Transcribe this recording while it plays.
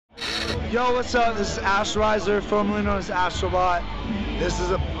Yo, what's up? This is Ashtrobot, formerly known as Ashtrobot. This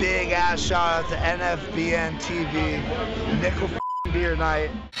is a big ass shout out to NFBN TV. Nickel beer night.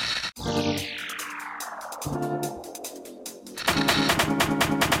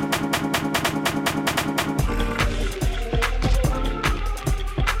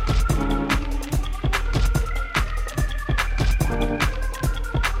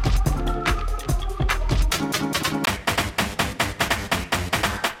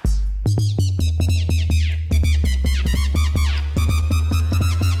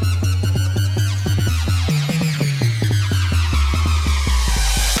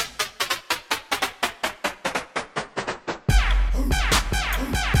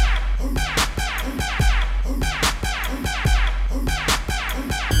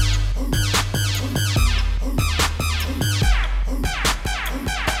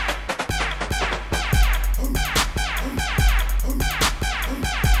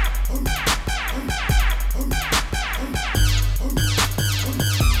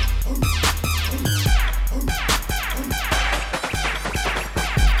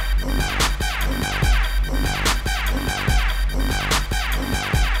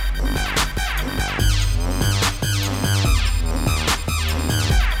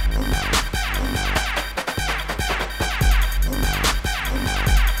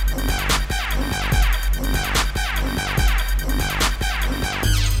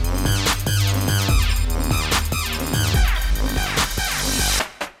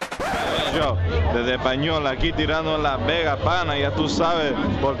 Desde español, aquí tirando en Las Vegas, pana, ya tú sabes,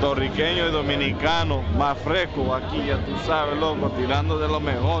 puertorriqueño y dominicano, más fresco, aquí ya tú sabes, loco, tirando de lo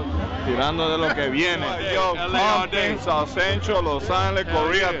mejor, tirando de lo que viene. Yo, Compton, South Central, Los Ángeles,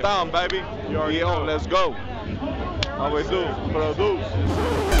 Koreatown, baby. Yo, let's go. How we do? Produce.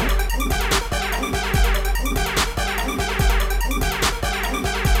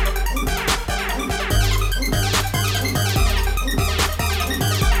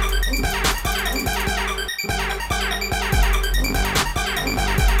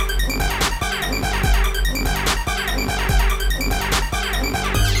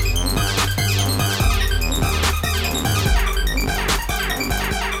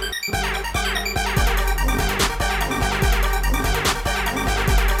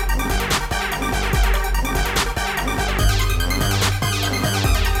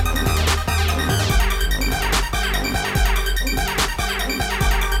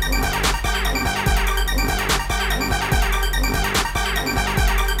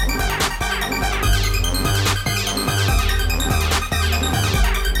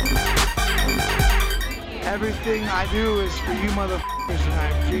 Everything I do is for you motherfuckers, and I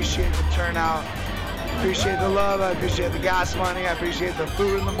appreciate the turnout, appreciate the love, I appreciate the gas money, I appreciate the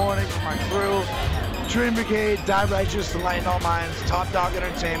food in the morning for my crew. Dream Brigade, Die Righteous, Enlighten All Minds, Top Dog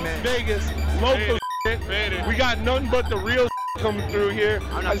Entertainment. Vegas, local shit. We got nothing but the real shit coming through here.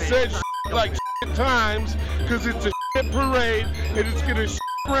 I said shit like shit times, because it's a shit parade, and it's gonna shit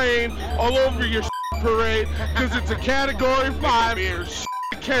rain all over your shit parade, because it's a Category 5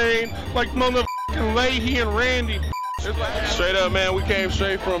 shit cane, like motherfucking Leahy and Randy. Straight up, man, we came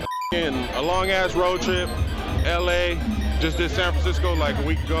straight from a long-ass road trip, LA, just did San Francisco like a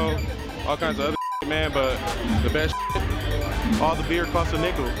week ago, all kinds of other shit, man, but the best shit, all the beer costs a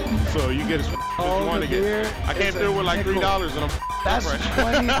nickel, so you get as much as you want to get. I came through with like $3 and I'm That's right.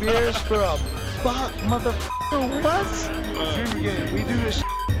 20 beers for a buck, motherfucker, what? Dream Brigade, we do this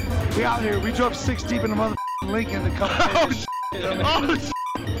shit. We out here, we drove 6 deep in the motherfucking Lincoln to come finish. Oh, shit.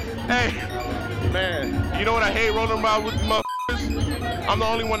 Hey, man, you know what I hate rolling around with these motherfuckers? I'm the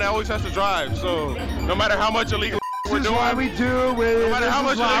only one that always has to drive, so no matter how much illegal we're doing, this is why we do it. no matter how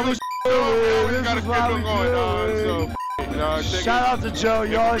much illegal we're doing, we always gotta keep them going, so, you know, shout out to Joe,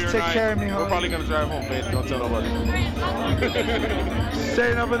 you always take care of me, homie. We're probably gonna drive home, man, don't tell nobody.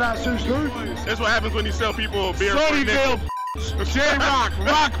 Staying up in that suit. That's what happens when you sell people beer for a nickel. J-Rock,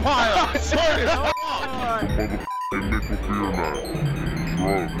 Rock Pile.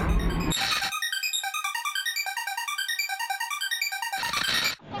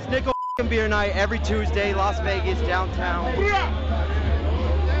 Nickel beer night every Tuesday, Las Vegas, downtown.